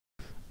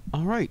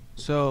Alright,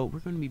 so we're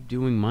going to be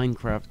doing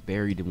Minecraft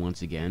Buried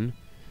once again.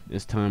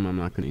 This time I'm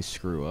not going to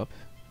screw up,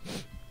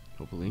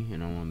 hopefully,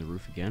 and I'm on the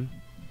roof again.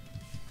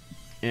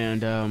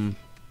 And,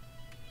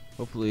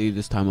 hopefully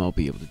this time I'll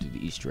be able to do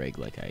the Easter egg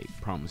like I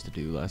promised to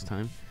do last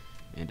time.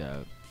 And,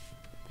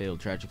 failed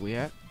tragically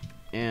at.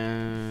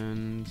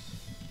 And,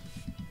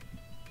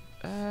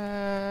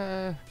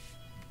 I'm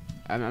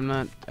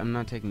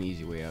not taking the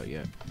easy way out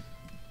yet.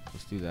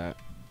 Let's do that.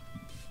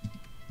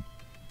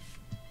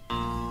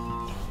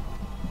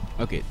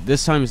 Okay,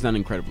 this time it's not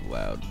incredibly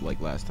loud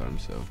like last time,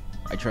 so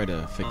I try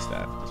to fix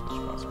that as much as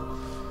possible.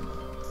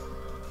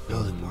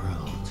 Building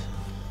world.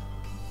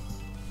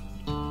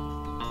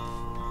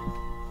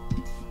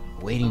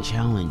 Waiting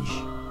challenge.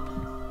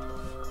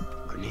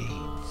 Grenades.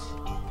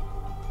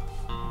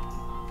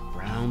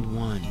 Round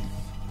 1.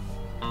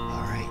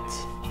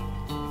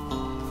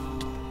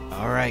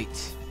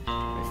 Alright.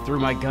 I threw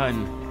my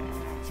gun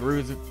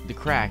through the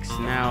cracks.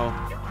 Now,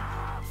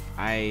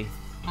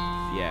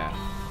 yeah.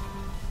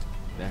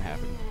 That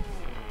happened.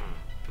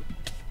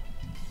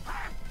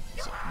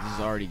 So this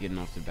is already getting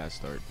off to a bad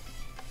start.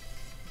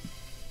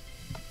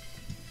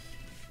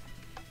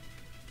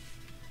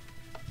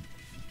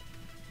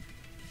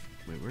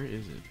 Wait, where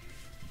is it?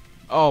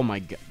 Oh my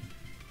god.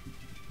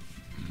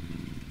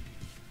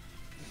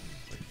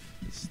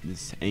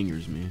 This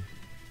angers me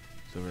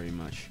so very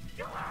much.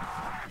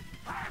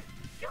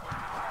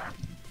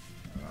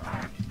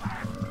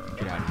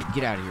 Get out of here.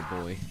 Get out of here,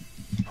 boy.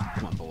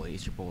 Come on, boy.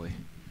 It's your boy.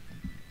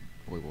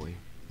 Boy.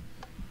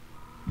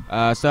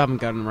 Still haven't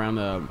gotten around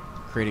to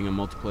creating a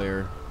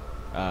multiplayer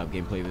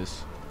gameplay of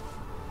this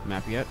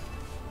map yet.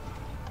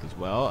 As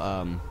well,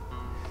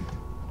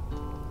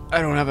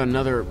 I don't have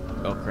another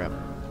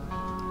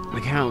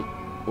account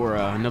or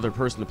another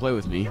person to play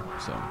with me,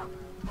 so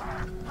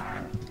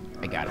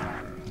I gotta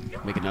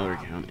make another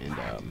account and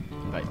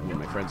invite one of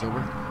my friends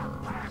over.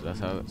 So that's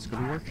how it's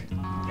gonna work.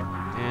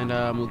 And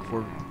I'm looking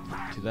forward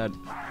to that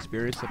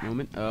experience, that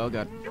moment. Oh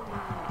god.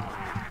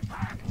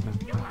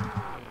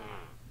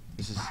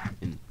 This is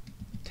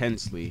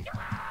intensely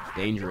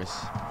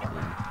dangerous and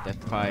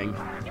death-defying.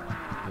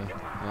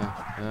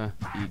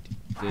 Eat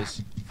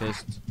this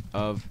fist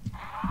of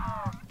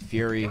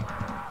fury.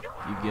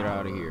 You get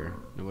out of here.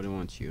 Nobody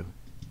wants you.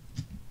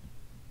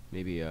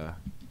 Maybe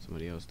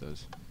somebody else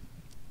does.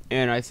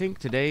 And I think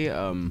today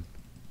the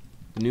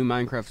new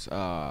Minecraft's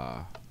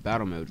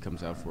battle mode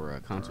comes out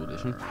for console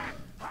edition.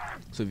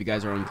 So if you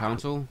guys are on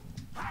console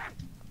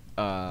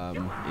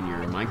and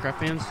you're Minecraft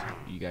fans,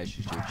 you guys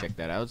should check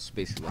that out. It's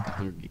basically like a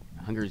Hunger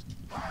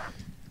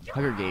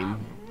game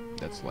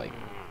that's like,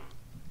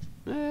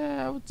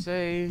 I would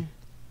say,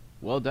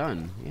 well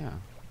done. Yeah,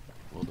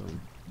 well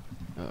done.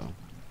 Uh-oh.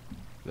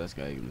 This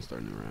guy even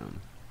starting around.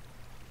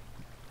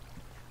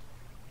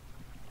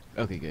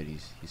 Okay, good.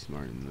 He's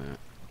smarter than that.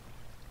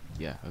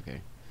 Yeah,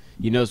 okay.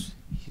 He knows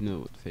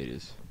what the fate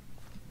is.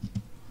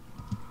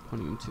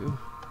 Pointing him to.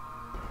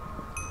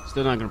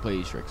 Still not gonna play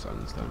Easter egg song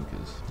this time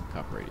because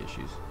copyright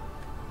issues.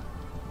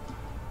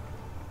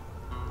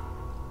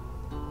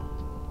 I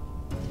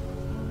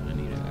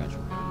need an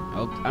actual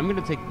gun. I'm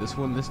gonna take this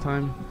one this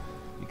time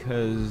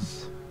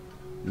because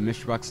the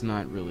mystery box is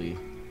not really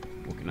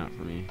working out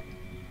for me.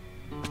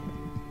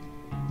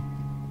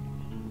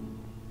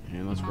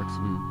 And let's work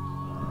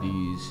some of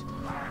these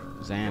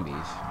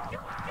zombies.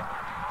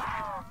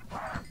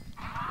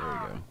 There we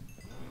go.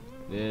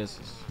 This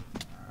is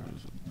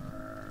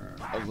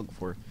I was looking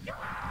for.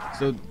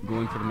 Still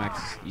going for the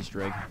max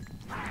Easter egg,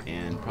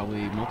 and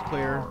probably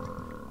multiplayer.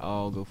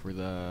 I'll go for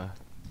the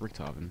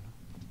Richthofen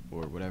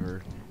or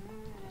whatever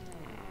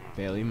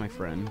Bailey, my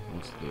friend,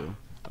 wants to do.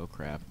 Oh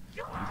crap!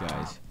 You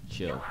guys,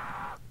 chill.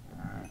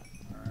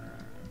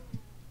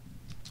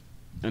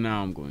 And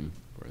now I'm going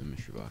for the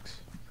mystery box.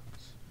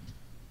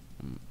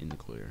 I'm in the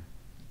clear.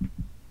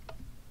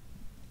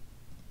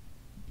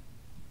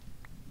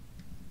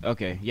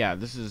 Okay, yeah,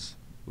 this is.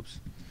 Oops,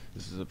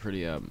 this is a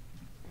pretty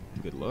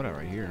good loadout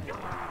right here.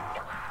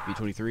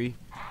 B-23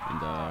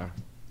 and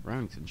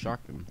Remington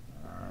shotgun.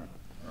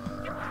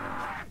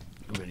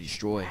 I'm gonna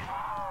destroy.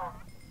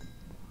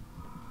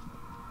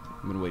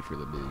 I'm gonna wait for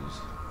the booze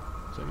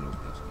so I can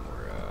open up some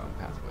more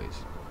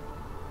pathways.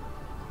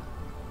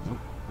 Nope,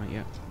 not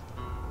yet.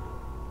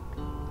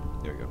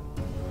 There we go.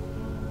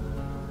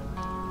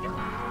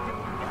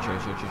 Chill.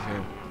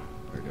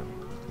 There we go.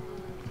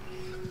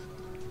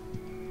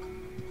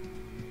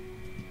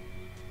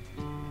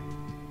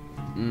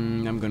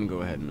 I'm gonna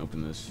go ahead and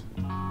open this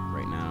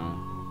right now.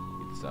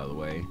 Get this out of the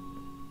way.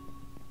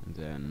 And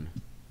then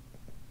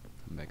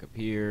come back up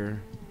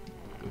here.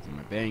 Go through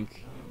my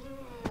bank.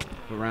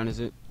 What round is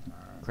it?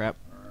 Crap.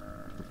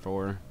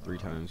 3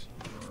 times.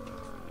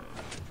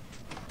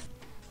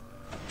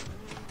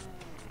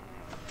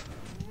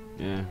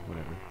 Yeah,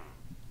 whatever.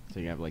 I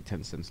think I have like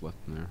 10 cents left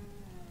in there.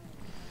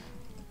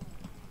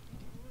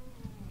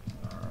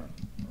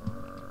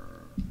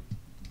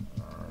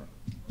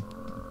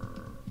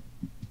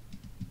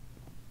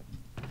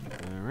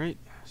 Alright,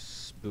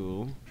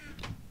 spool.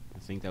 I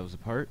think that was the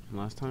part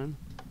last time.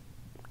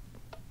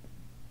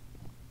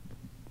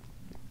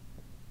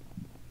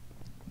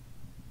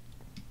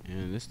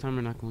 this time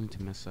we're not going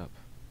to mess up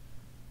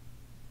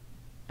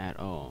at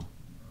all.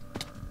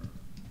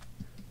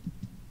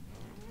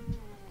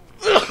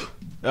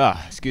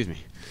 Ah, excuse me.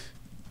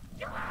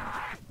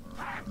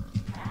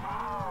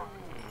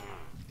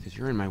 Because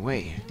you're in my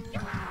way.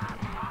 So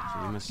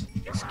you must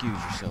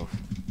excuse yourself.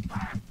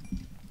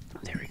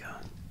 There we go.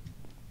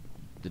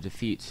 The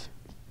defeat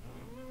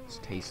is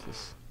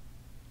tasteless.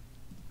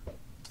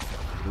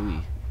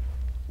 Ooey.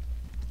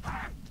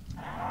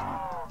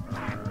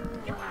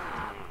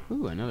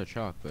 Ooh, another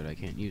chalk, but I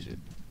can't use it.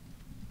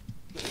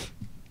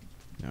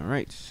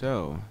 Alright,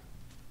 so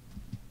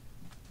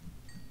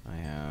I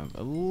have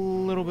a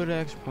little bit of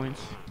extra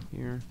points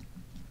here.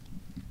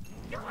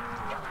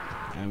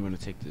 I'm going to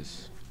take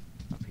this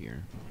up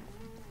here.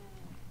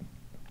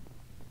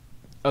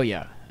 Oh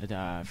yeah,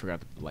 I forgot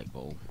the light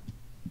bulb.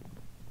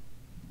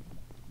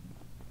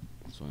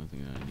 That's the only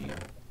thing that I need.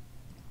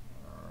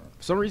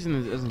 For some reason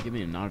it doesn't give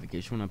me a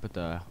notification when I put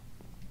the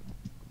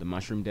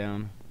mushroom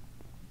down.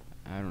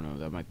 I don't know,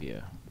 that might be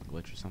a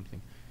glitch or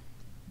something.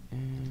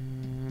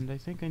 And I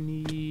think I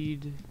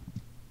need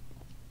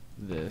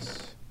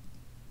this.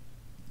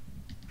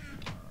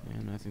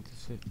 And I think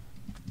that's it.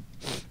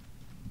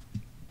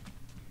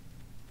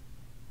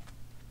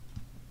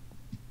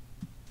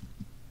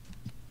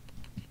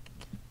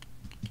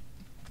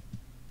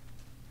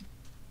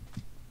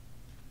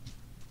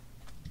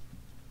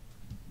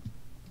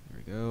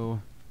 There we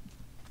go.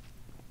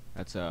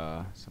 That's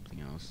something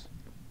else.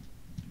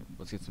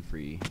 Let's get some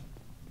free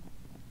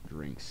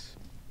drinks,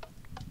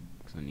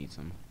 because I need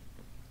some.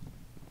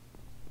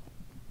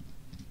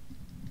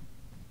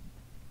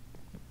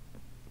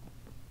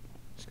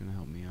 It's gonna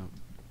help me out.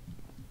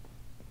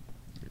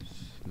 Here's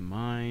the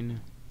mine.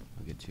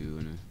 I'll get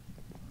to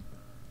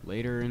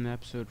later in the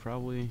episode,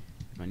 probably,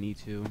 if I need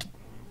to.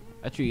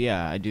 Actually,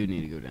 yeah, I do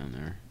need to go down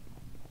there.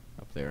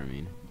 Up there, I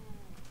mean.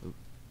 Oop.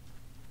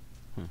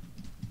 Huh.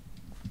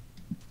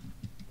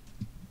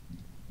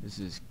 This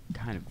is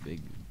kind of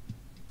big.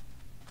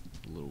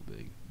 A little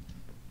big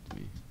to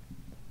me.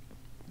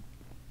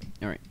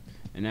 Alright,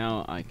 and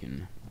now I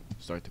can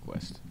start the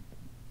quest.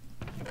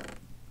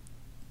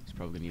 It's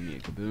probably gonna give me a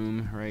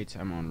kaboom, right?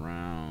 I'm on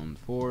round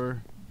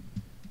 4.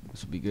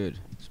 This will be good.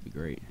 This will be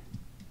great.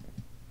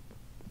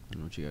 I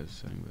don't know what you guys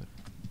are saying, but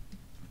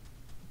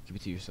keep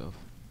it to yourself.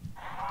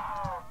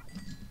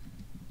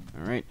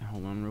 Alright,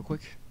 hold on real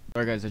quick.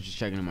 Alright guys, I'm just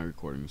checking on my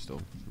recording. I'm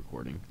still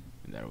recording,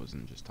 and that I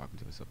wasn't just talking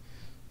to myself.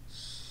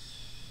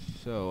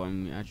 So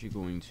I'm actually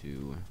going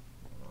to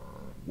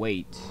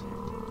wait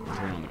and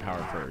turn on the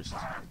power first.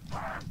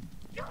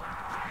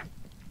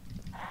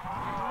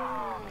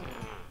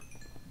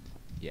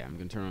 Yeah, I'm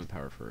gonna turn on the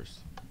power first.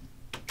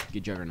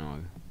 Get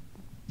Juggernog.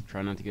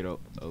 Try not to get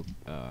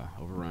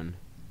overrun,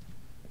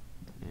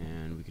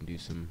 and we can do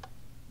some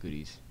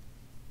goodies.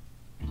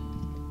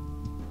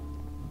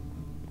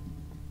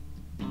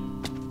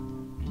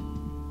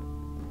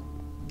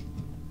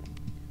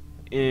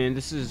 And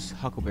this is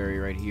Huckleberry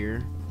right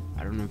here.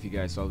 I don't know if you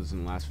guys saw this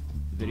in the last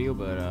video,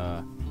 but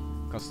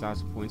costs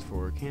 1,000 points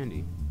for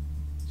candy.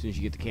 As soon as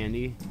you get the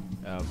candy,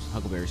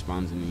 Huckleberry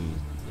spawns and he's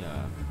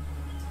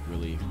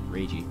really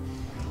ragey.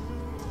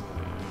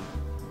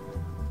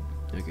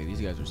 Okay,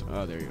 these guys are.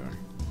 Oh, there you are.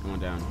 Come on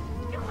down.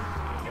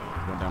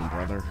 Come on down,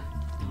 brother.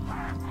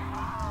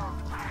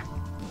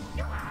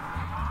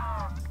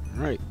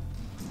 All right.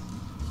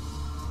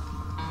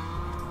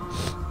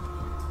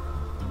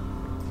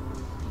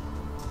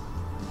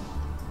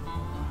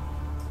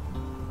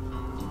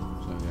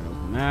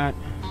 That.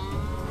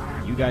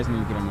 You guys need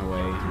to get on my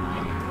way.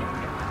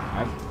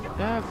 I've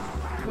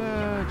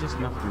just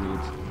enough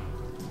grenades.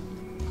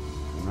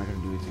 I'm not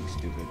gonna do anything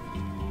stupid.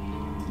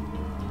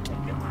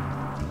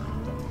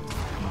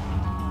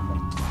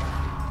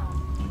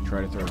 Try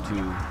to throw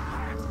 2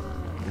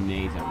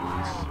 grenades at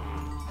once.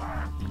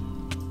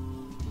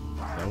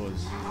 That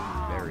was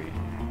very,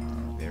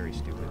 very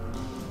stupid.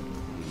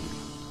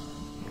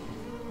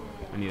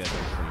 I need that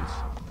points,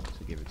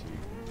 so give it to me.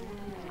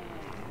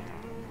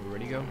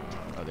 Where'd he go?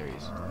 Oh, there he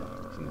is.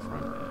 He's in the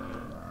front.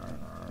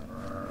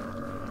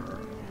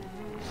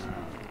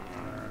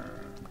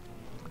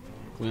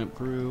 Clean up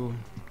crew.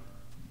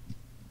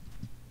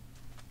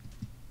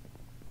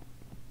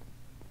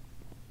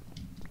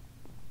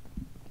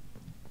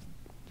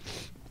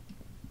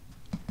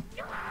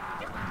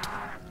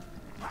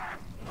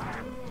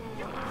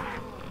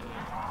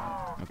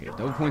 Okay,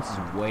 double points is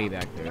way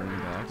back there in the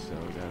back, so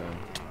we gotta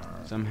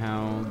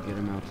somehow get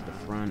him out to the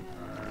front.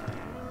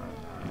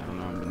 I don't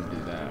know I'm gonna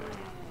do that.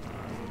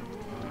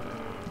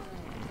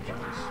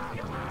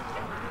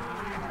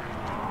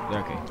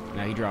 Okay,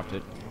 now he dropped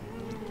it.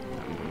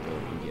 I'm gonna go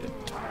and get it.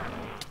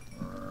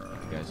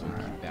 You guys don't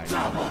keep backing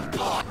up.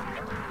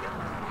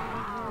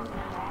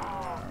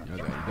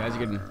 Okay, you guys are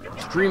getting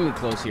extremely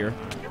close here.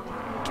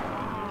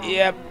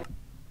 Yep.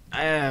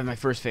 I have my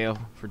first fail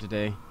for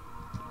today.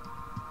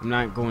 I'm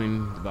not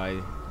going to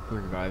buy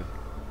Quick Revive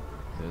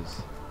because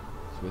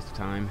it's a waste of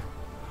time,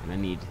 and I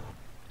need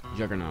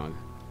Juggernog,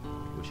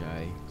 which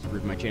I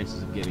improved my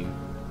chances of getting.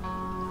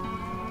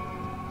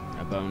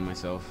 I boned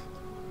myself.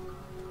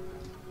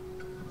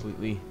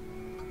 completely,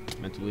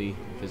 mentally,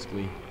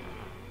 physically.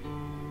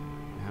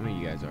 How many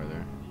of you guys are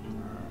there?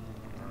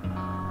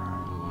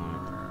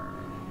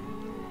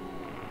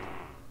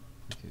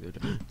 Okay, they're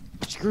done.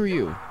 Screw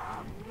you!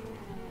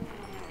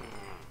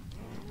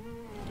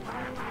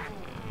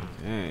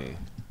 Okay.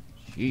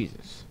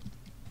 Jesus.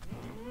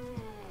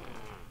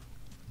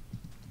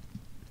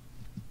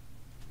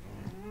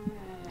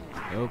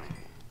 Okay.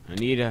 I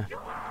need you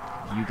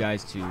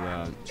guys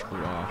to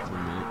screw off for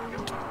a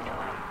minute.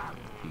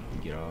 If you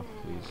can get off,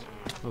 please.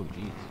 Oh,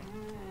 jeez.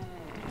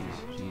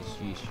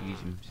 Jeez.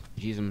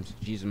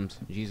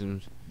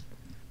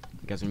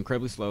 You guys are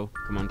incredibly slow.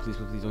 Come on, please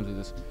don't do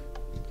this.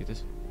 Get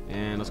this.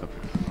 And let's go.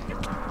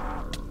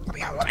 Let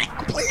me out,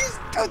 please!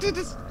 Don't do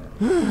this!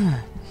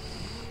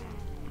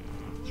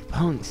 You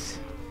punks.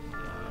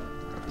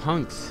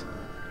 Punks.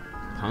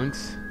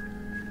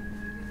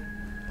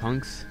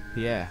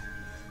 Yeah.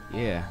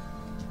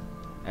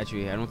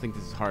 Actually, I don't think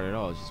this is hard at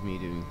all. It's just me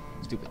doing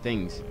stupid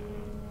things.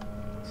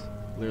 It's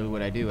literally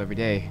what I do every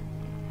day.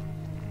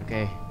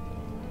 Okay.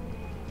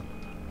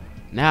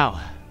 Now,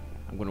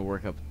 I'm gonna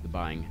work up the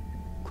buying.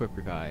 Quick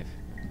revive.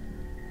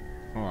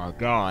 Oh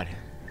God.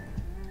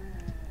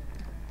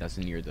 That's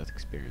a near-death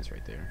experience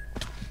right there.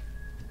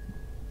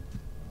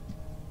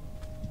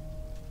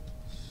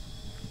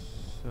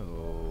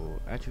 So,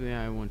 actually,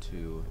 I want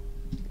to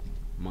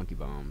monkey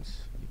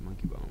bombs.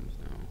 Monkey bombs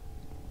now.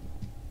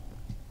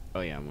 Oh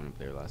yeah, I went up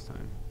there last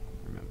time.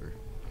 Remember?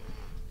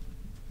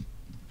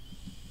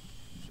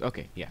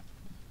 Okay, yeah.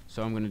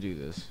 So I'm gonna do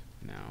this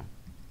now.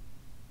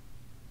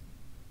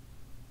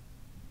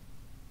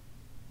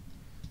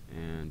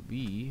 And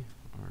we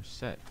are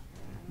set.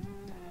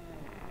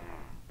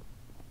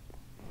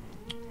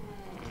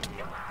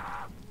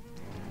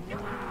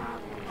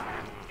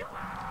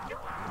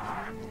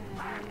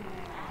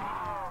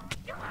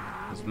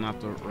 That's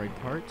not the right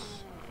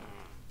parts.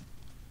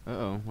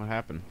 Uh-oh, what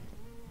happened?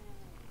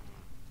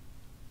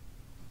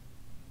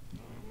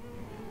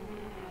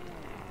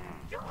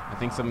 I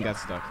think something got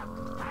stuck.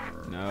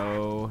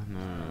 No.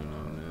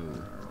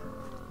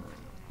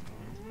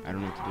 I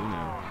don't know what to do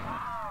now.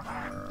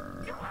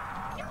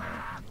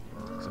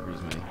 Except for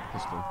use my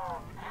pistol.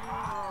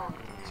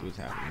 See what's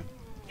happening.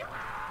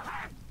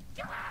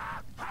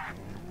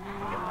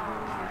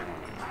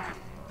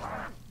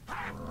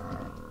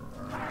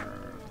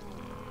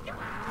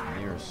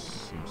 There are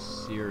some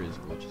serious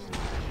glitches in this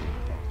game.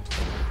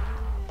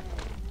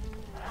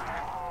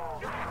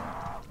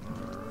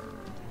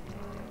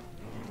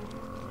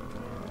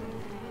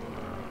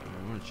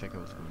 Check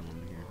out what's going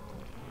on here.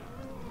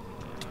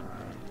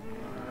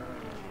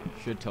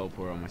 Should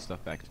teleport all my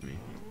stuff back to me.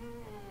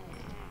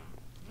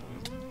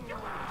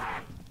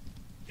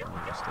 If I'm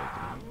not mistaken.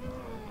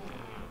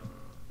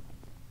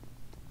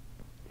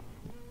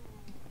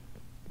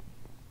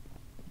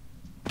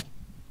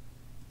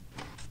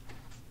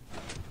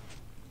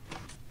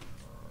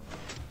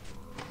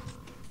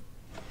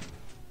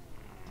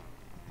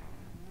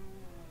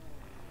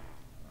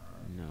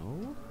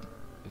 No,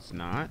 it's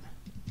not.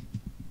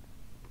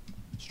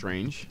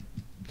 Strange.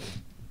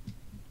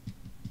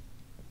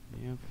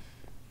 Yep.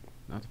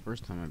 Not the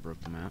first time I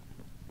broke the map.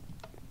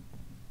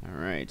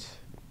 Alright.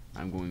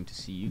 I'm going to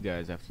see you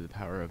guys after the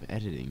power of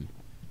editing.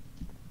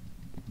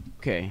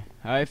 Okay,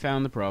 I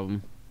found the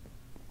problem.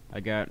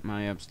 I got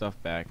my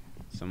stuff back.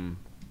 Some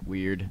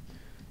weird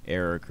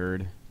error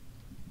occurred.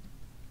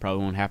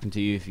 Probably won't happen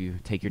to you if you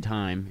take your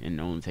time and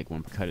only take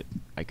one cut.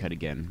 I cut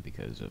again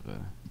because of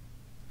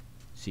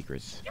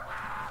secrets.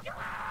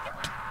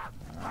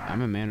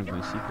 I'm a man of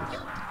my secrets.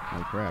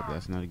 Oh crap,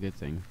 that's not a good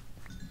thing.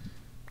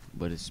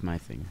 But it's my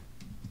thing.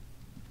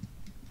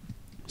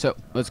 So,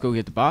 let's go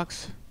get the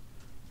box.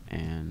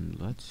 And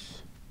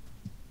let's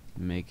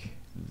make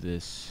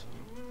this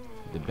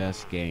the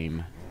best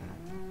game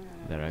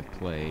that I've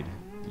played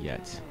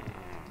yet.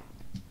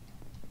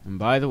 And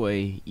by the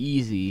way,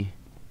 easy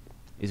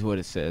is what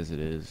it says it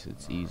is.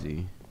 It's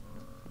easy.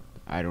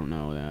 I don't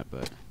know that,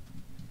 but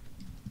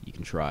you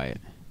can try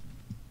it.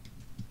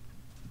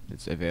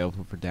 It's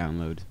available for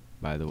download,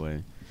 by the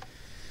way.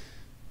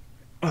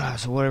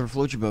 So whatever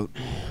floats your boat.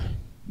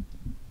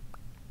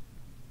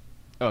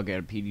 Oh, I got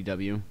a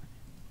PDW.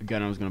 A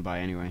gun I was going to buy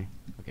anyway.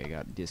 Okay, I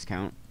got a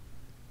discount.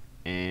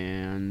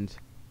 And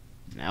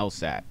an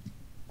LSAT.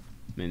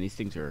 Man, these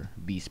things are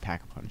beast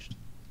pack-a-punched.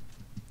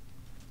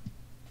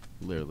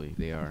 Literally,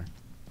 they are.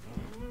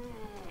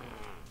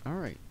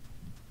 Alright.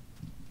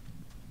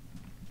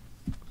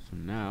 So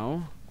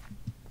now,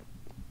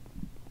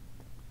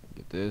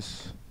 get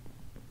this.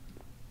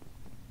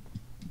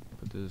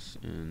 Put this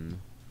in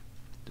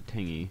the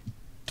tingy.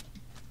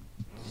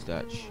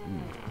 Stutch.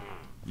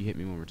 You hit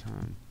me one more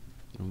time.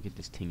 You don't get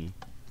this tingy.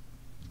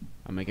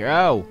 I'll make it.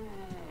 Oh!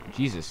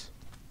 Jesus.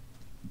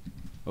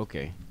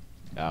 Okay.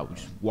 We'll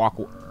just walk.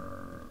 Oh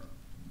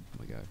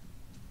my god.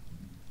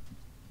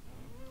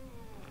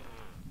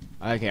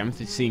 Okay, I'm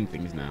seeing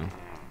things now.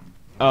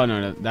 Oh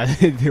no, that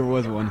there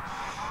was one.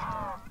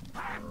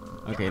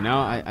 Okay,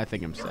 now I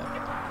think I'm set.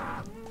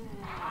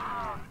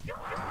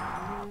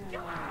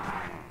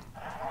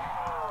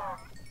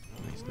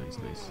 Nice. Nice,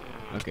 nice.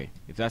 Okay,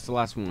 if that's the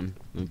last one,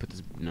 let me put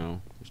this.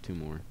 No, there's 2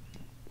 more.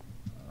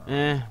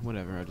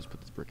 Whatever. I'll just put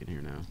this brick in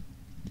here now.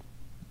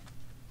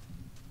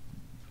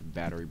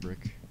 Battery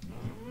brick.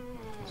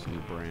 It's a new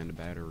brand of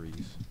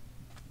batteries.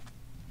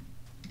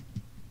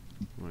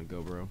 You wanna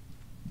go, bro?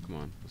 Come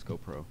on, let's go,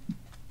 pro.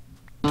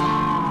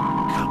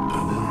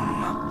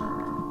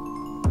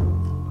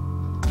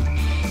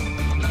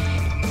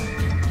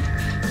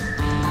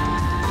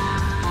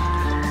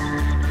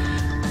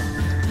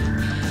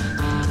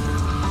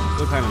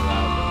 Still kind of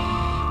loud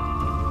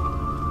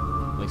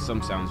though. Like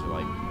some sounds are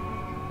like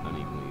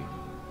unevenly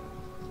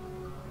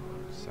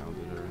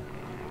sounded or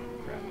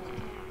crap.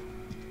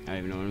 I don't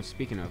even know what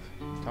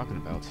I'm talking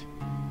about.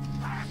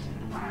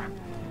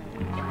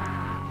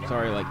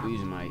 Sorry, like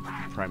using my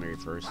primary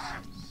first.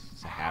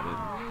 It's a habit.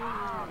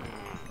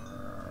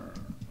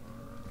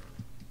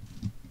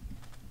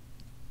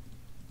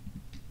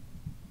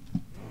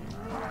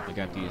 I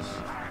got these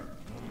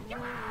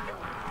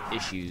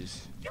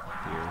issues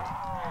here.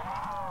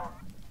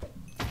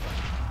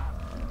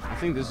 I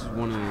think this is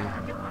one of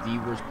the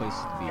worst places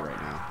to be right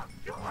now.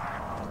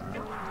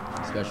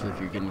 Especially if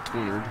you're getting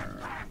cornered.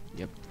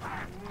 Yep.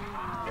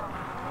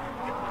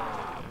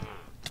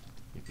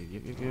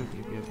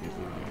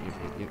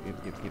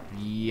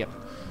 Yep.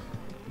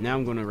 Now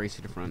I'm going to race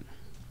to the front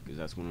because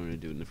that's what I'm going to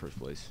do in the first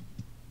place.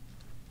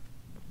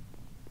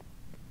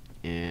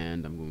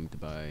 And I'm going to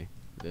buy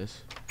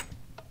this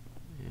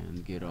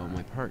and get all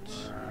my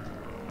parts.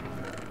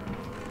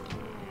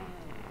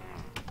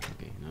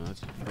 Okay, now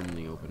that's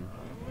firmly open.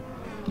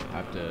 I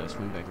have to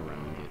swing back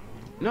around and get.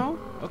 No?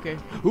 Okay.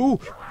 Ooh!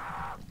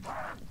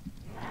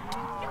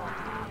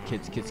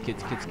 Kids.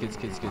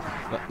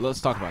 Let's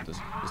talk about this.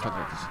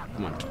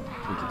 Come on, kids.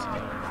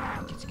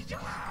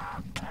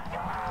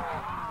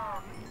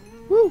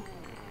 Woo!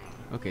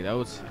 Okay,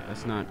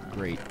 that's not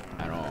great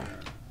at all.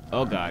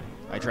 Oh god,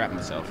 I trapped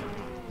myself.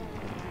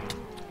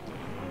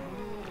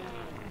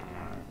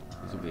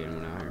 This will be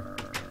anyone out here.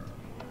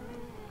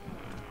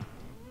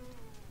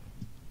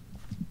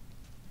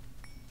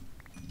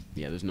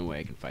 Yeah, there's no way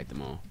I can fight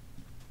them all.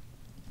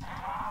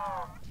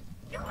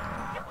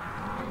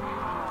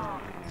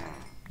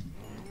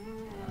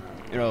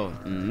 You know,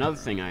 another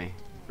thing I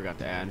forgot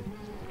to add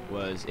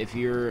was if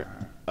you're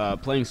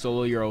playing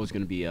solo, you're always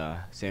going to be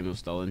Samuel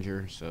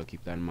Stullinger, so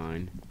keep that in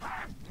mind.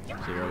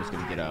 So you're always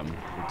going to get your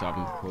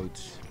talking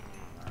quotes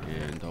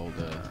and all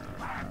the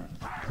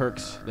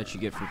perks that you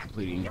get for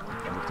completing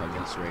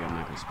Murktag Easter egg. I'm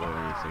not going to spoil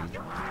anything,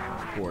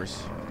 of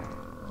course.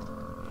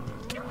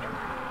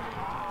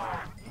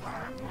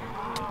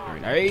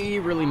 Alright, I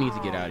really need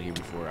to get out of here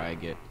before I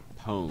get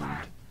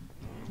pwned,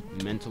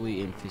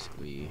 mentally and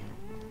physically.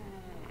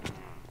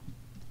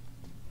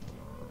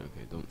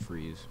 Okay, don't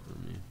freeze for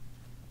me.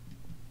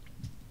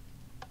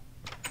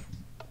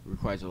 It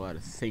requires a lot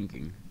of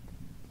thinking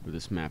for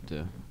this map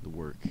to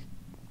work.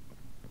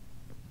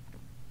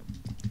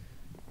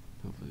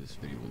 Hopefully this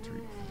video won't take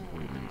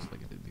 40 minutes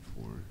like it did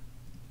before.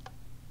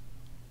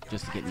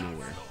 Just to get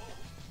nowhere.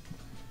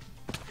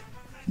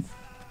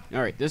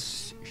 Alright,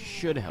 this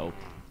should help.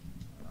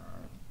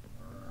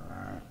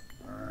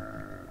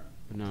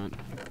 But not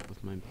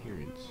with my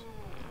appearance.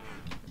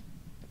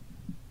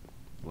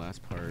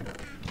 Last part.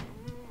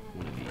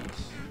 One of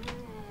these.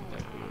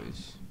 That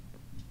boys.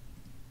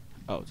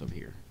 Oh, it's over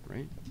here,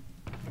 right?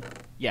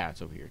 Yeah,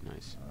 it's over here.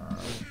 Nice.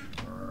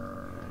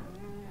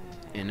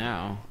 And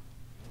now,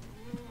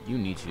 you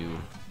need to.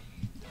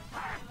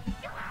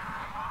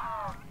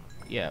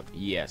 Yeah,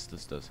 yes,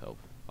 this does help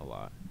a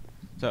lot.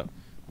 So,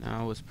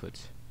 now let's put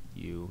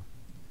you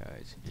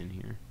guys in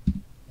here.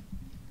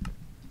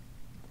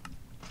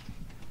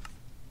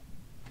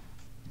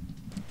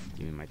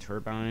 Give me my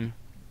turbine.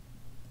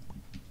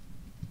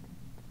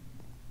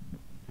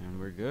 And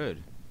we're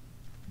good.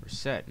 We're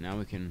set. Now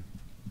we can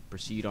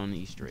proceed on the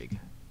Easter egg.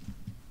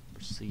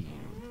 Proceed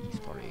with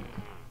Easter egg.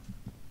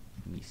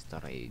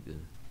 Easter egg.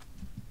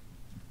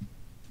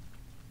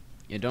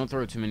 Yeah, don't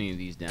throw too many of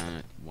these down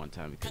at one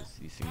time because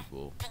these things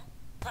will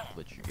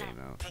glitch your game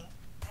out.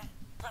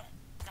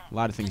 A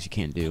lot of things you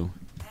can't do.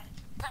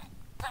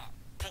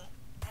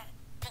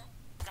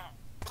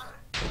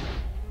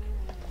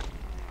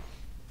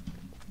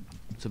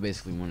 So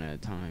basically one at a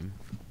time.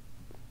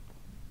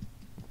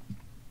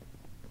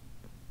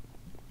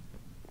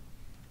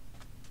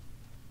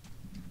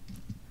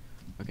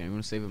 Okay, I'm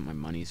gonna save up my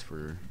monies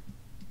for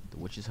the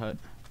witch's hut.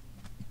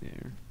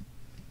 There.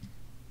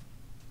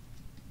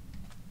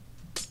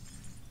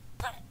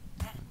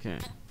 Okay.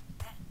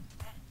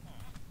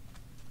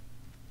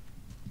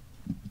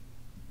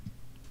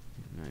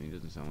 No, he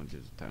doesn't sound like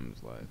there's a time in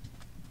his life.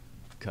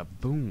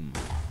 Kaboom!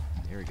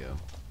 There we go.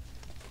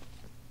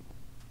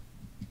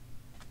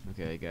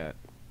 Okay, I got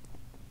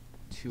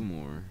 2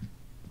 more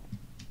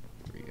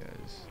for you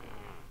guys.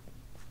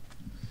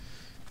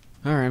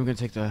 Alright, I'm gonna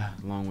take the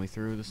long way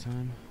through this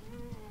time.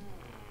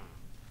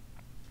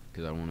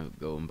 Because I want to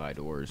go and buy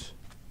doors.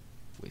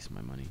 Waste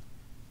my money.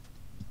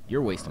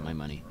 You're wasting my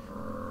money.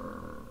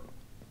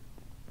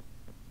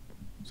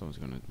 Someone's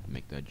gonna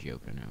make that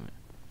joke, I know it.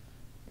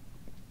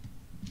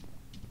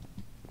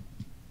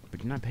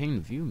 you're not paying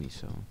to view me,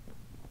 so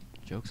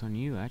joke's on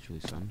you, actually,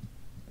 son.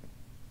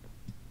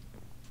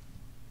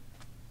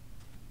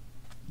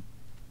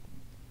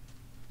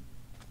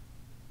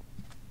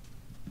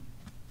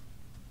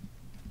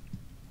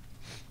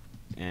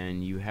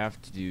 And you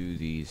have to do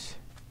these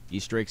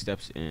Easter egg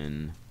steps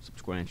in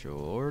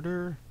sequential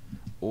order,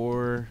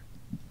 or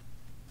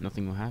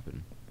nothing will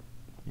happen.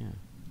 Yeah,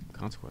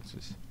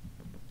 consequences.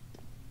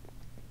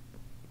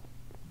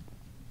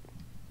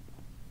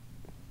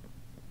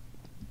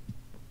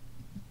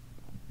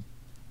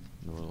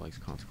 No one likes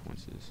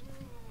consequences.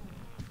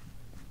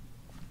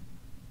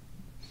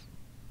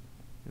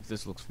 If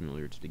this looks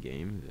familiar to the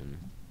game, then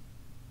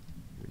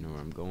you know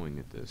where I'm going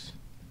at this.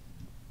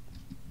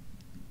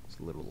 It's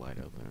a little light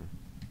out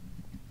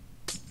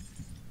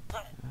there.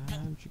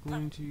 Aren't you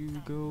going to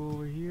go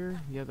over here?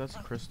 Yeah, that's a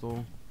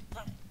crystal.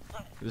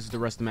 This is the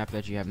rest of the map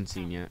that you haven't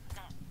seen yet.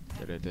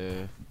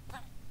 Da-da-da.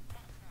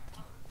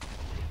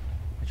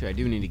 Actually, I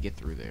do need to get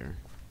through there,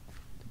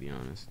 to be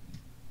honest.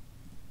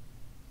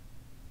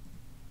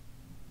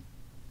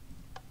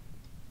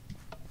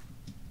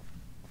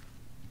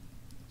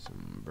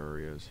 Some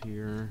burritos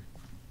here.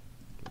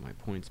 Get my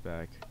points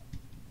back.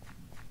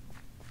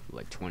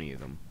 Like 20 of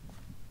them.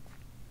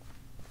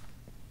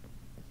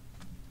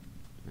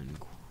 And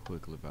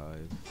quick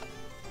revive.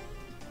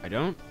 I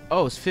don't?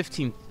 Oh, it's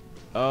 15.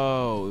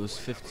 Oh, it was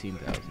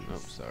 15,000. Oh,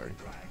 sorry.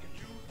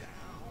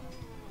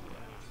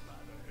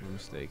 My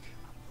mistake.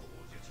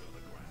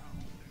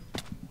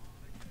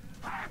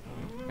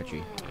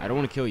 Actually, I don't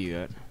want to kill you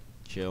yet.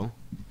 Chill.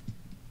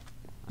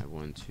 I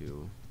want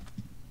to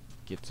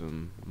get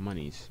some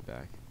monies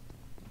back.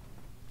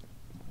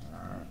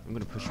 I'm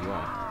gonna push you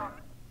off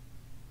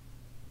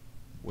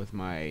with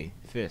my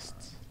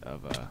fists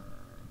of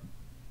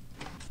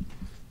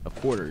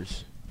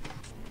quarters.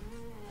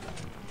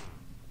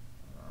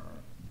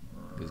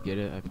 Cause get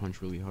it? I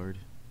punch really hard,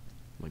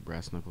 like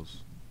brass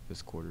knuckles.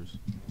 Fist quarters.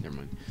 Never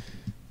mind.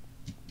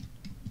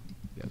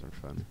 You guys are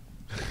fun.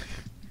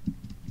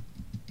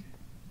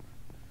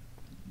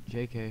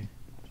 JK,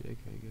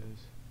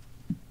 guys.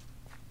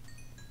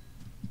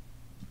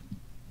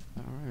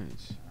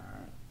 Alright.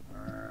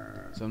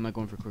 So I'm not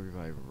going for quick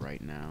revive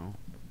right now.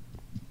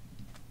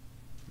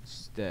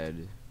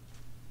 Instead,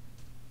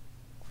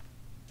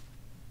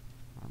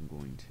 I'm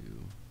going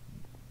to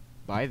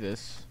buy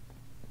this.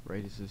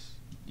 Right? Is this?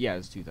 Yeah,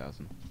 it's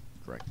 2,000.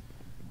 Correct.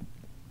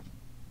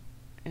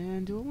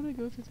 And do I want to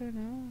go through there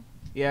now?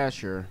 Yeah,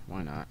 sure.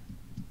 Why not?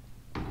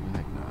 Why the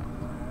heck not?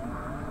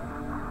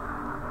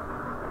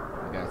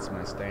 I got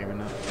some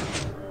stamina.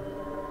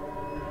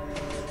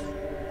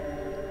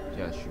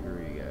 Just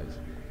screw you guys.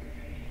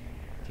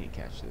 Can't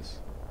catch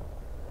this.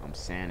 I'm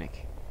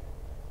Sonic.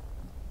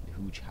 The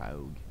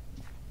Hedgehog.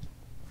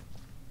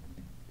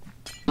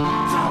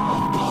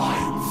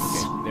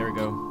 Okay, there we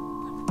go.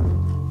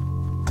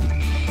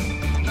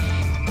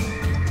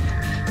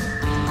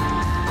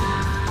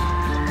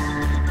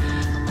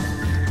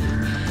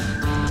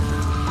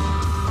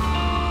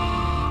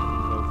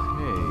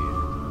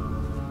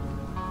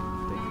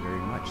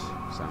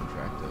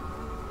 Soundtrack of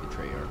the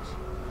Treyarchs.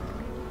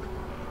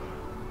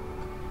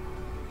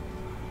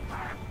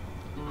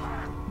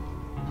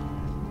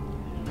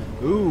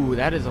 Ooh,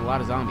 that is a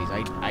lot of zombies.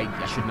 I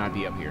should not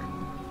be up here.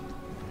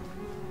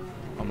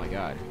 Oh my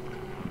god.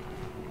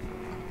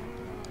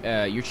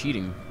 You're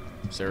cheating,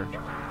 sir.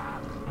 Yeah,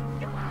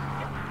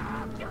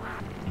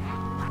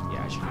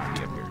 I should not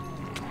be up here.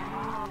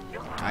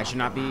 I should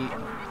not be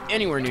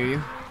anywhere near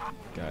you,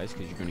 guys,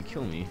 because you're gonna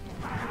kill me.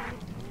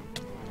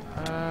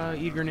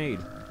 Eat a grenade.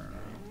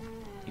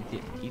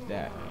 Eat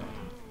that.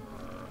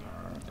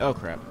 Oh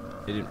crap.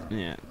 It didn't.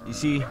 Yeah. You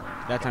see,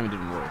 that time it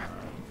didn't work.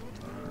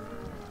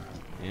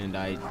 And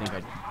I think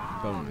I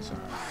boned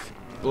myself.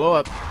 Blow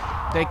up.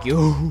 Thank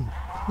you.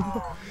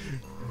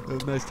 That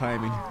was nice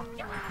timing.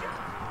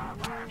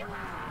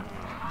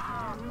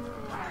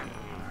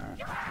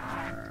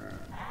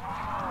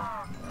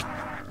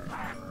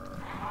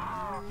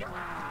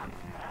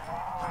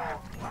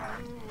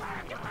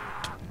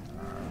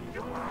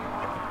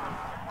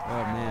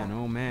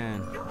 Oh man,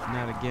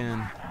 not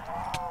again.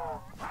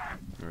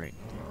 Alright.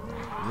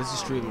 This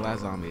is truly the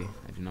last zombie.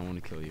 I do not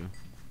want to kill you.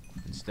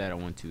 Instead, I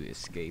want to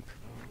escape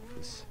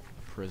this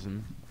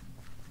prison.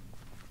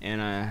 And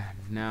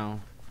now,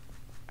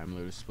 I'm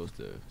literally supposed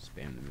to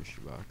spam the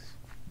mystery box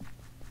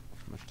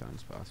as much time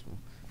as possible.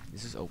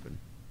 This is open.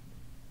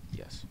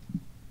 Yes.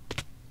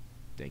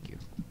 Thank you.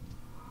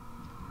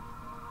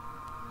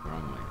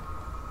 Wrong way.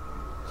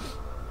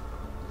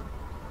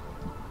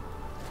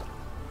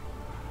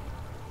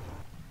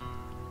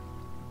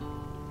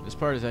 This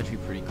part is actually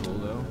pretty cool,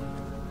 though.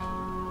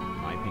 In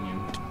my opinion.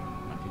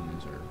 My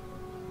opinions are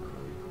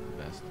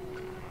the best.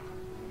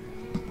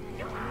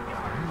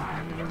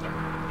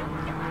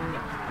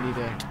 I need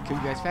to kill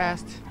you guys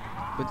fast.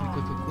 Quickly.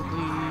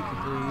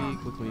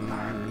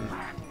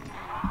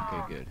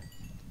 Okay, good.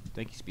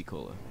 Thank you,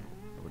 Spicola.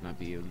 I would not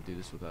be able to do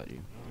this without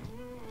you.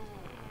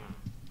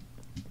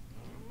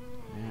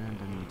 And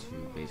I need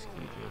to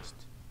basically just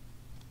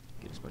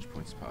get as much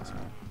points as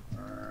possible.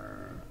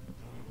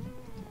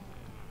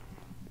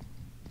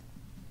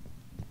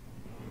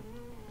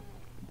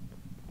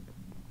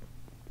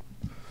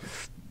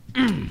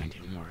 It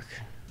didn't work.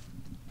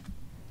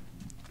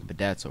 But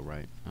that's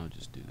alright. I'll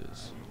just do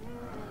this.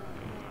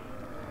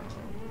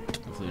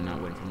 Hopefully they're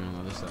not waiting for me on the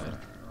other side.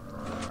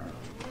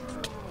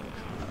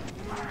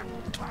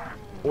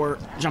 Or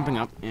jumping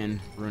up and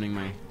ruining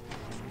my...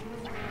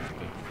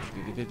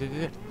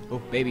 Oh,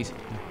 babies.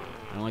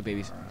 I don't like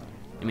babies.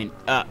 I mean,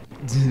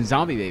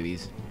 zombie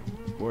babies.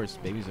 Of course,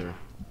 babies are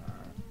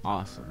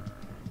awesome.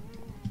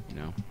 You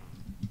know?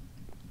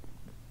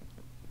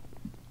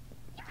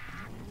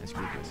 I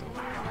screwed myself.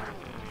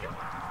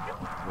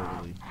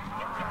 Totally.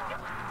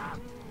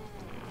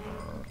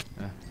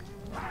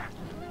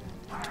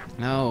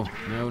 No.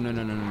 No.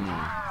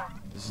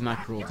 This is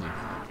not cruelty.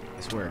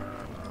 I swear.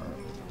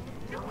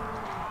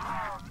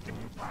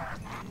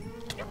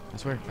 I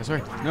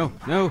swear. No.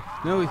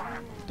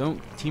 Don't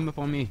team up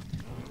on me.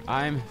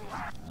 I'm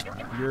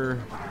your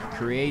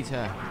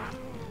creator.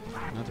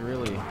 Not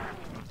really.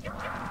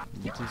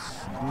 It is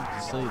good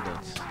to say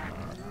that.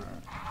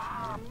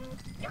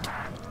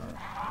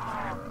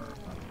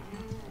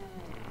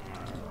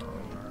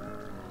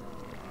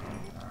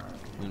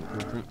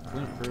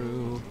 Flint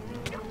crew.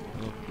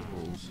 Little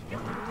peoples.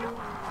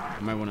 I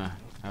might wanna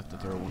have to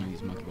throw one of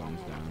these monkey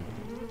bombs down.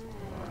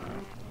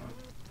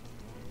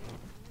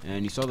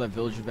 And you saw that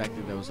villager back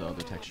there, that was the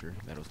other texture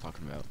that I was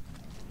talking about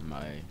in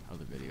my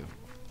other video.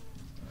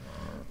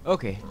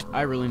 Okay,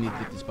 I really need to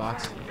get this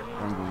box, or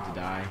I'm going to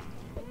die.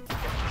 This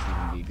isn't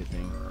gonna be a good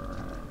thing.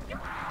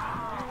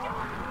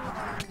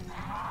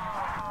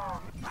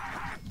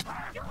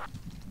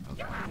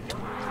 Okay.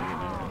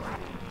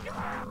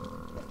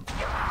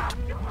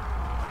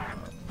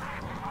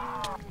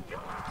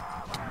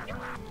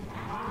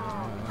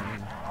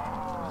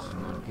 This is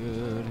not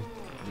good.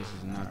 This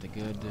is not the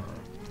good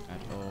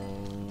at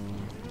all.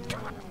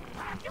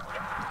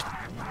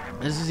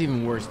 This is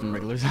even worse than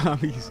regular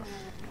zombies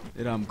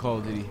in Call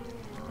of Duty.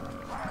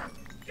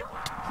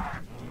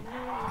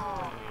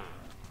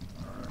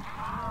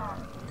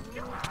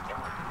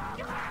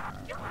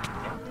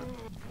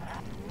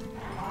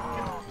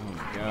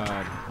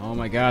 Oh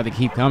my god, they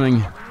keep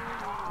coming.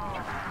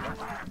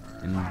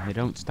 And they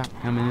don't stop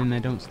coming in, they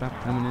don't stop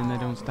coming in, they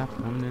don't stop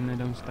coming in, they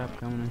don't stop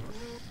coming in.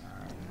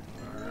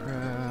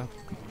 Crap.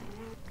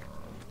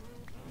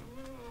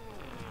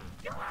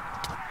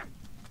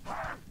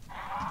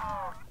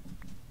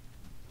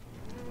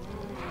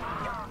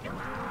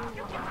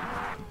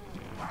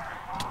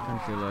 I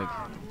feel like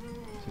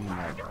something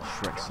like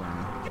Shrek song.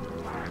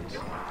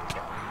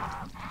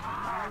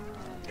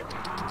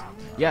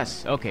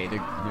 Yes, okay,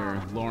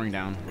 they're lowering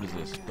down. What is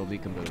this? They'll be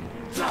kaboom.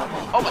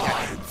 Oh my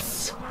god!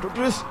 Don't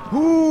do this!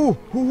 Ooh!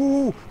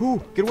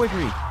 Get away from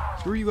me!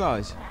 Screw you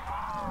guys!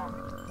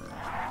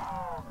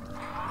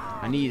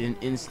 I need an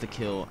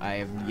insta-kill. I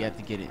have yet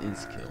to get an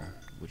insta-kill,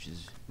 which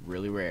is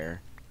really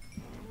rare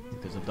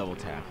because of double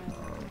tap.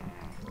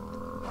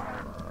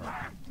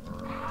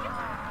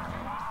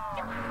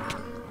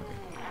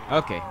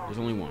 Okay, there's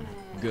only one.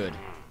 Good.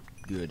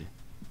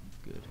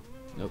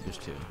 Nope, there's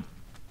two.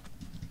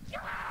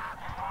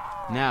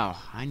 Now,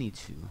 I need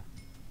to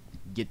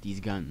get these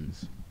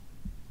guns.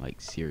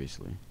 Like,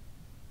 seriously.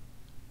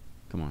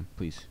 Come on,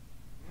 please.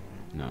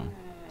 No.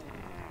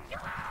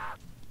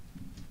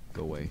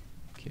 Go away,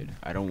 kid.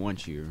 I don't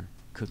want your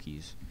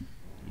cookies.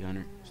 You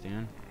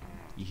understand?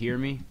 You hear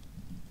me?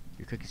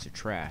 Your cookies are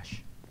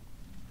trash.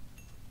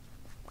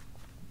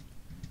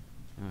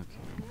 Okay.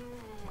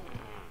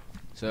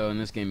 So, in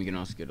this game, you can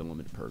also get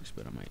unlimited perks,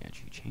 but I might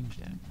actually change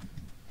that.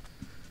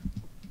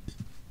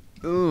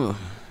 Ugh.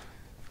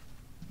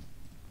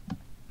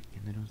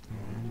 They don't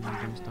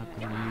stop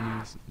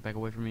coming. Back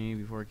away from me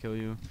before I kill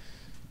you.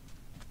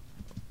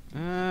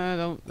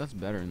 That's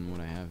better than what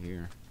I have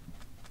here.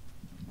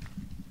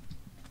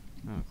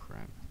 Oh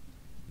crap.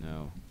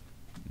 No,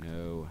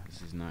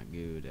 this is not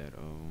good at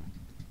all.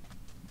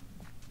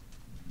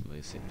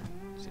 Let's save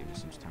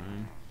us some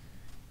time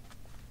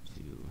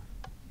to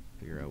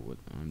figure out what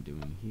I'm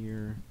doing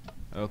here.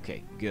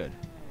 Okay, good.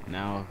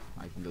 Now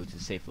I can go to the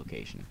safe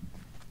location,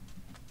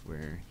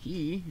 where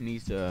he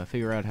needs to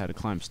figure out how to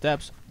climb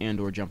steps and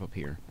or jump up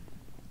here.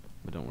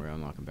 But don't worry, I'll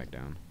knock him back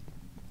down.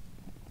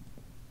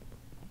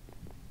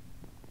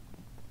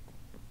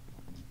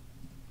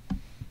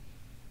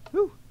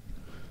 Whew.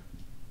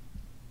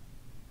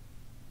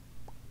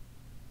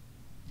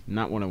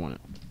 Not what I wanted.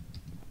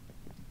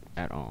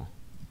 At all.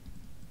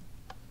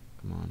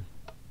 Come on.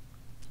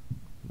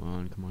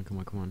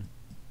 Come on.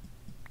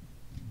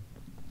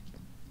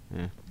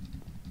 Eh.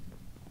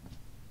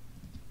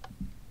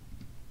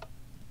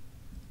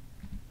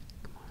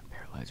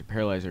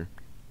 Paralyzer.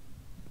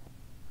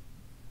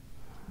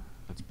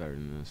 That's better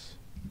than this.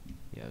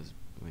 Yeah,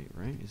 wait,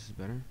 right? Is this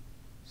better?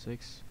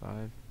 6,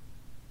 5.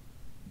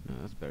 No,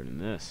 that's better than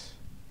this.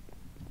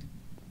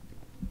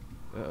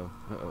 Uh-oh.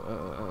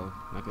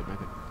 Not good.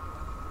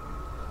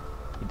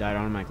 He died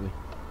automatically.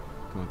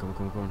 Come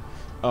on.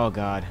 Oh,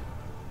 God.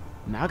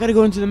 Now I gotta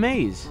go into the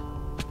maze.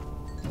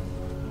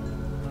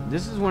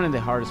 This is one of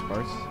the hardest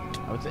parts,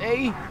 I would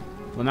say.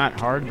 Well, not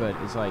hard, but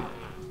it's like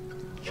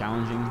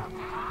challenging.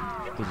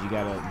 Because you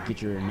gotta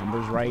get your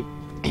numbers right.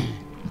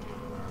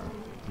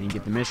 and you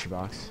get the mystery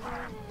box,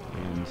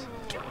 and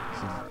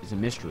it's a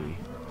mystery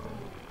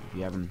if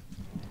you haven't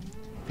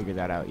figured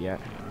that out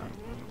yet.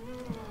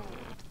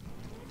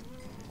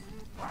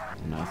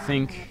 And I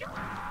think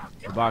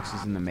the box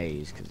is in the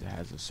maze because it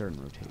has a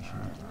certain rotation.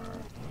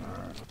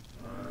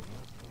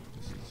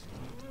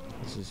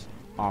 This is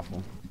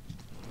awful.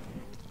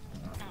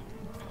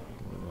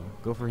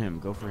 Go for him.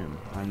 Go for him.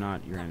 I'm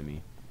not your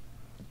enemy.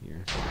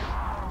 Here.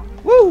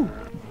 Woo!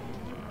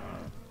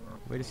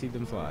 Way to see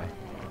them fly.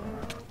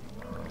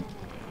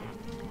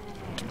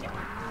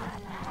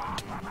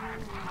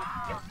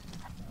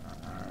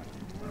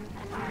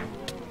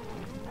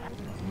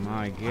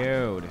 My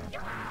god.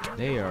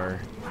 They are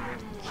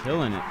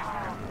killing it.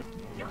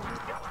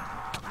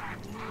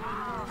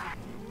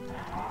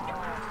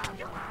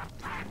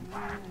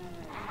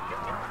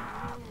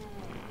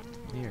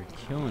 They are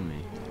killing me.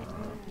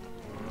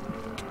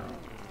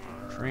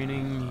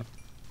 Training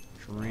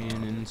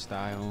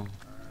style.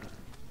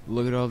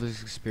 Look at all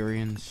this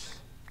experience.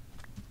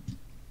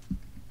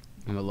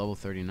 I'm at level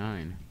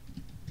 39.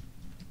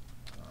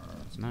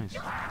 That's nice.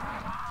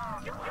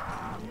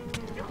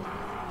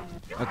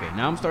 Okay,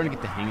 now I'm starting to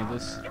get the hang of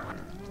this.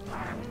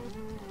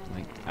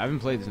 Like, I haven't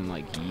played this in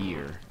like a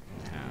year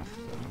and a half,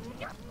 so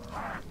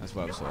that's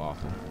why it was so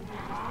awful.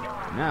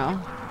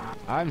 Now,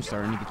 I'm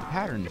starting to get the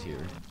patterns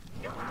here.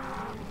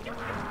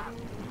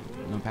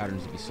 No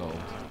patterns to be solved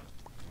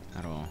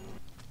at all.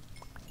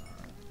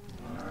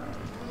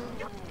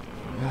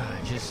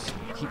 Just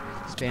keep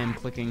spam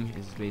clicking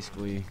is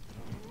basically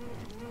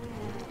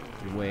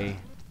the way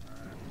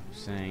of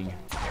saying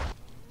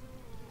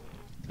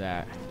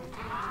that.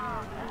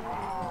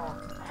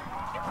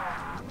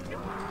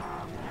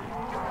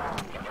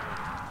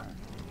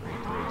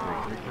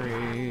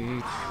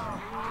 Great.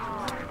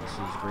 This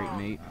is great,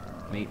 mate.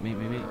 Mate.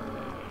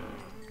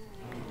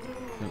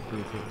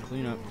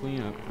 Clean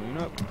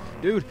up.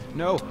 Dude,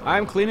 no,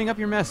 I'm cleaning up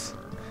your mess.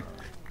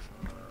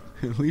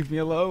 Leave me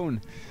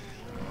alone.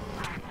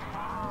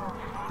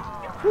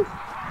 Whew.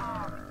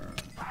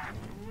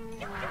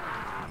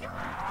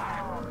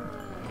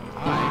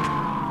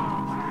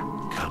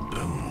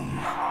 Kaboom.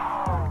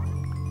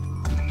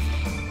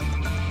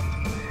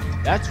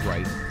 That's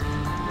right.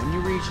 When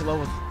you reach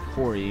level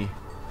 40,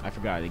 I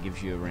forgot, it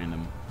gives you a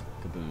random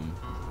kaboom.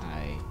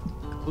 I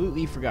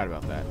completely forgot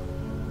about that.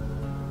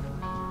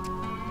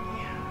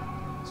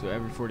 Yeah. So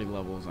every 40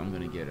 levels, I'm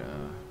gonna get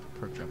a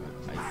perk drop.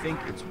 I think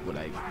it's what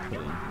I put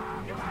in.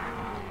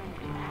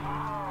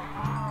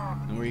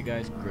 And where are you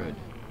guys? Good.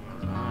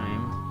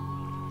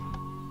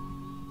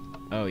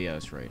 Oh yeah,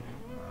 that's right.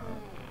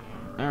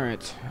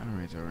 Alright.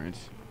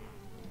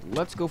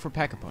 Let's go for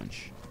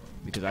Pack-a-Punch.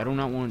 Because I do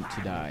not want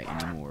to die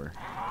anymore.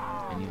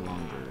 Any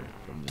longer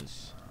from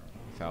this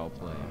foul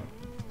play.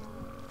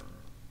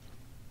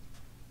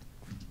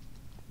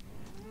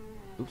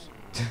 Oops.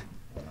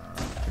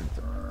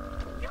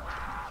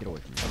 Get away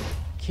from me.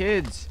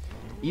 Kids!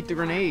 Eat the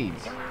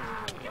grenades!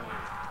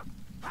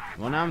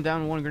 Well, now I'm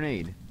down to one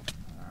grenade.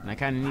 And I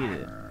kinda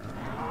needed it.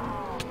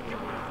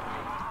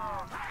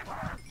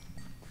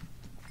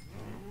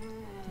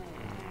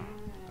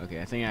 Okay,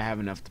 I think I have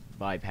enough to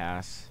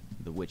bypass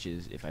the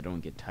witches if I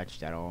don't get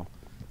touched at all.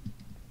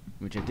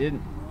 Which I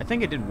did. I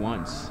think I did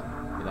once.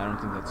 But I don't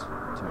think that's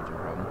too much of a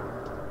problem.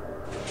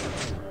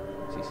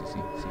 See.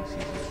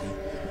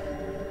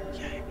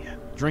 Yeah.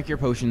 Drink your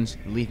potions.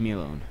 Leave me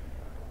alone.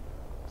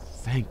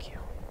 Thank you.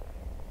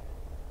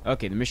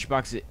 Okay, the mystery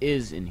box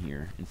is in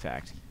here, in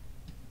fact.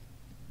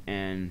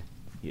 And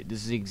yeah,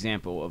 this is an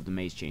example of the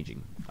maze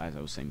changing, as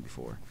I was saying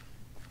before.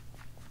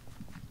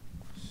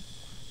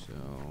 So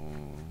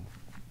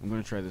I'm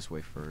gonna try this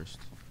way first.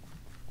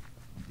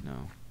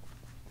 No.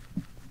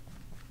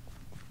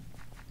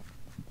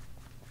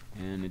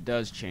 And it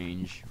does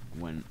change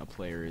when a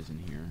player is in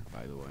here,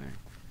 by the way.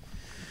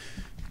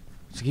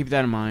 So keep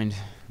that in mind.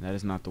 That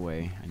is not the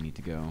way I need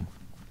to go.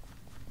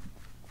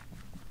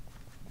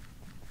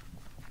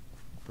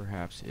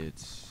 Perhaps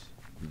it's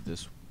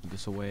this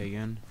away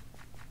again.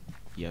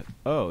 Yeah.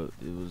 Oh,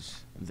 it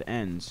was the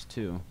ends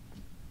too.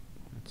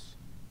 That's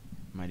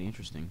mighty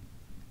interesting.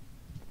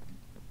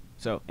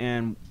 So,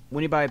 and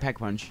when you buy a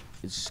Pack-a-Punch,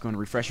 it's going to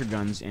refresh your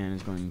guns and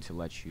it's going to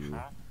let you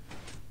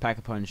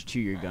Pack-a-Punch to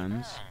your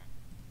guns,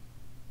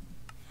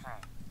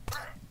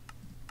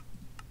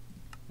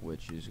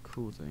 which is a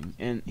cool thing.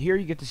 And here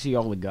you get to see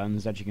all the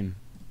guns that you can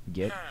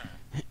get.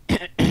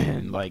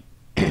 Like,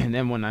 and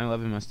then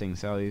 911 Mustang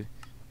Sally,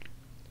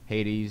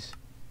 Hades,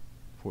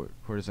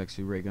 Fortis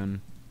XC ray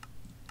gun.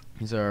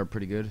 These are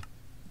pretty good.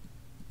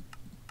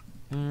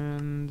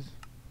 And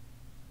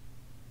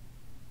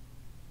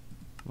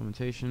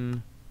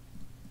limitation,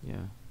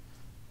 yeah.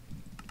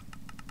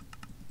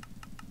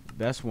 The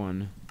best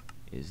one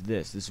is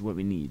this. This is what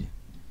we need.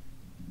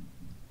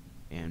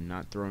 And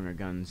not throwing our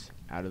guns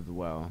out of the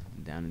well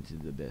down into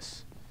the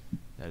abyss.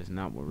 That is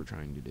not what we're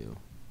trying to do.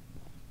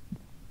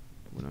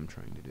 What I'm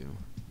trying to do.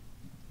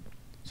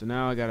 So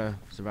now I gotta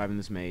survive in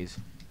this maze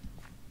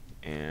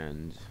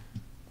and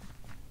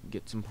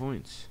get some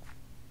points.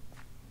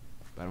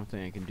 But I don't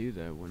think I can do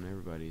that when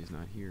everybody is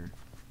not here.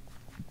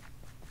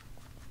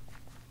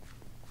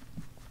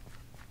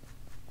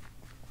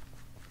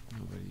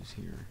 is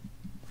here.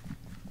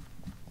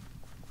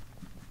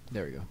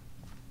 There we go.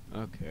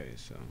 Okay,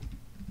 so.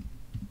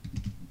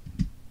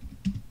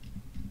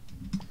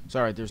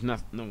 Sorry, there's no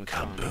one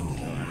telling me, so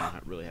I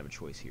don't really have a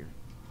choice here.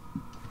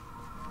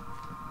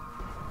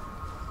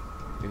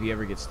 If you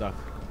ever get stuck,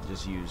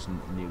 just use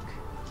nuke.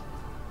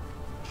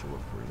 She'll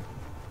work for you.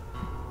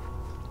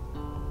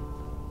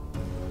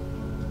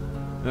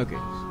 Okay, so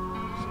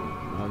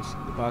now you see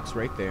the box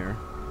right there.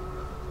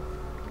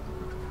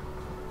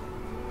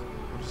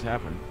 What just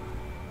happened?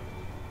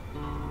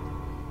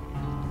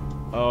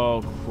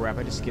 Oh crap,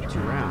 I just skipped 2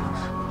 rounds.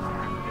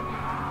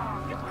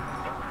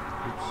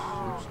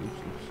 Oops.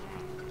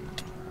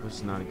 Which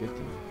is not a good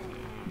thing.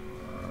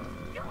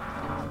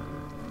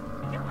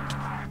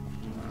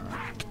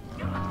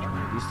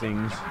 These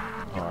things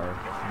are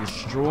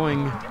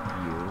destroying you.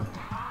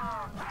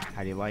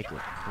 How do you like it?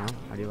 Huh?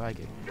 How do you like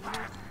it?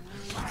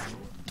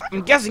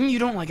 I'm guessing you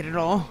don't like it at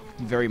all.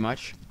 Very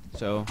much.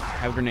 So,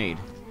 have a grenade.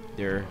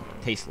 They're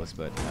tasteless,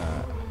 but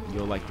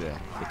you'll like the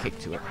kick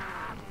to it.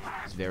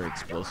 It's very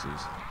explosive.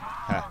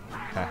 Ha,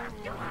 ha.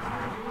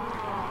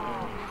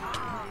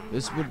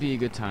 This would be a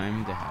good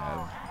time to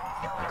have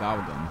a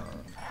Gobblegum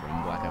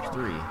from Black Ops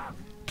 3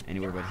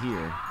 anywhere but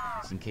here,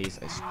 just in case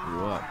I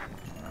screw up.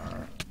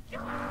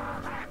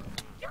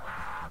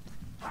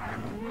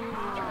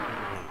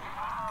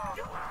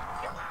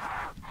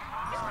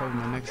 That's probably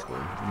my next goal,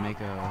 to make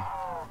a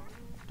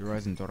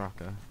Horizon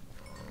Doraka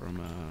from,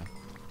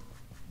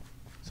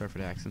 sorry for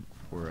the accent,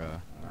 for,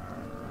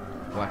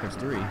 Black Ops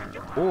 3,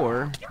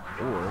 or,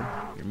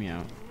 hear me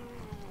out,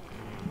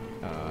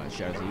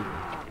 Shadows of Evil.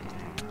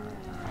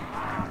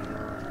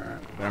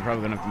 But I'm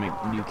probably gonna have to make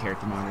new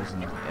character models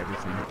and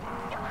everything.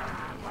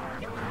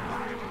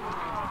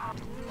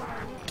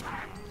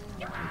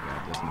 Oh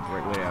god, this is the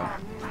right way out.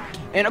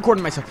 And according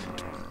to myself,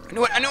 I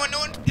know it.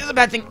 This is a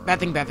bad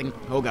thing.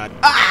 Oh god.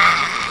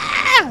 Ah!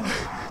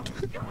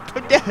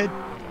 I'm dead.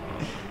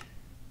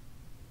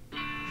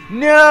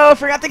 No, I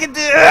forgot to get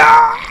the.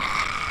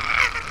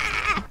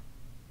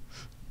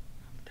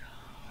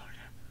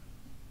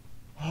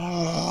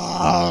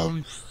 Oh,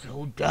 I'm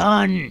so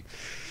done.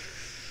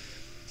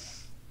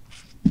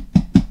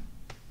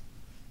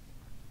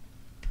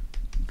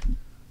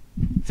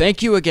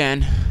 Thank you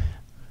again.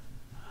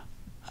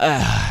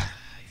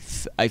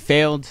 I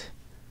failed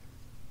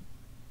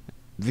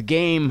the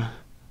game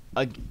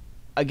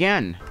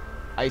again.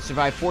 I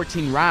survived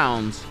 14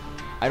 rounds.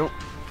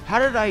 How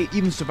did I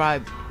even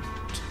survive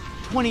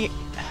 20?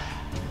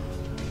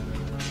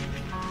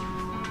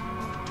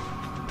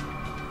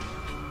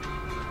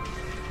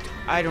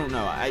 I don't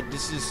know.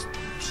 This is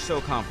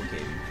so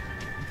complicated.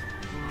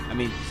 I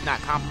mean, it's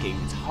not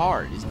complicated. It's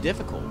hard. It's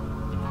difficult.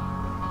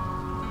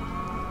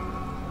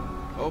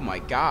 Oh my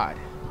god.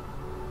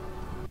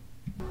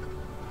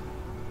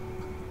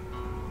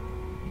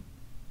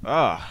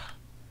 Ugh.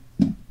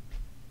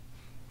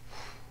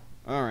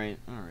 Alright.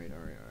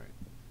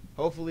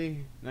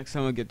 Hopefully, next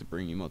time I get to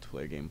bring you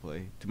multiplayer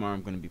gameplay. Tomorrow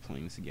I'm going to be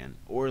playing this again.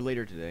 Or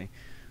later today.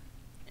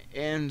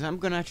 And I'm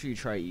going to actually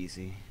try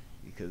easy.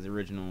 Because the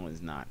original is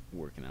not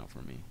working out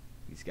for me.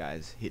 These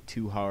guys hit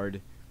too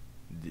hard.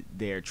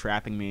 They're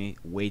trapping me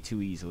way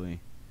too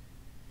easily.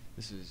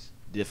 This is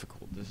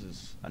difficult. This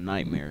is a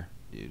nightmare,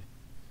 dude.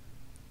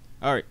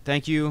 Alright,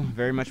 thank you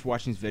very much for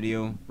watching this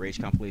video. Rage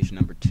compilation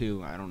number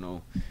 2. I don't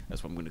know.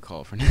 That's what I'm going to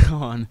call it from now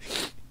on.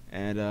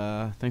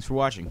 And thanks for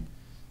watching.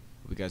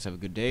 Hope you guys have a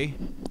good day.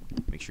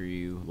 Make sure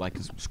you like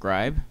and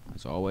subscribe.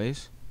 As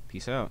always,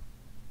 peace out.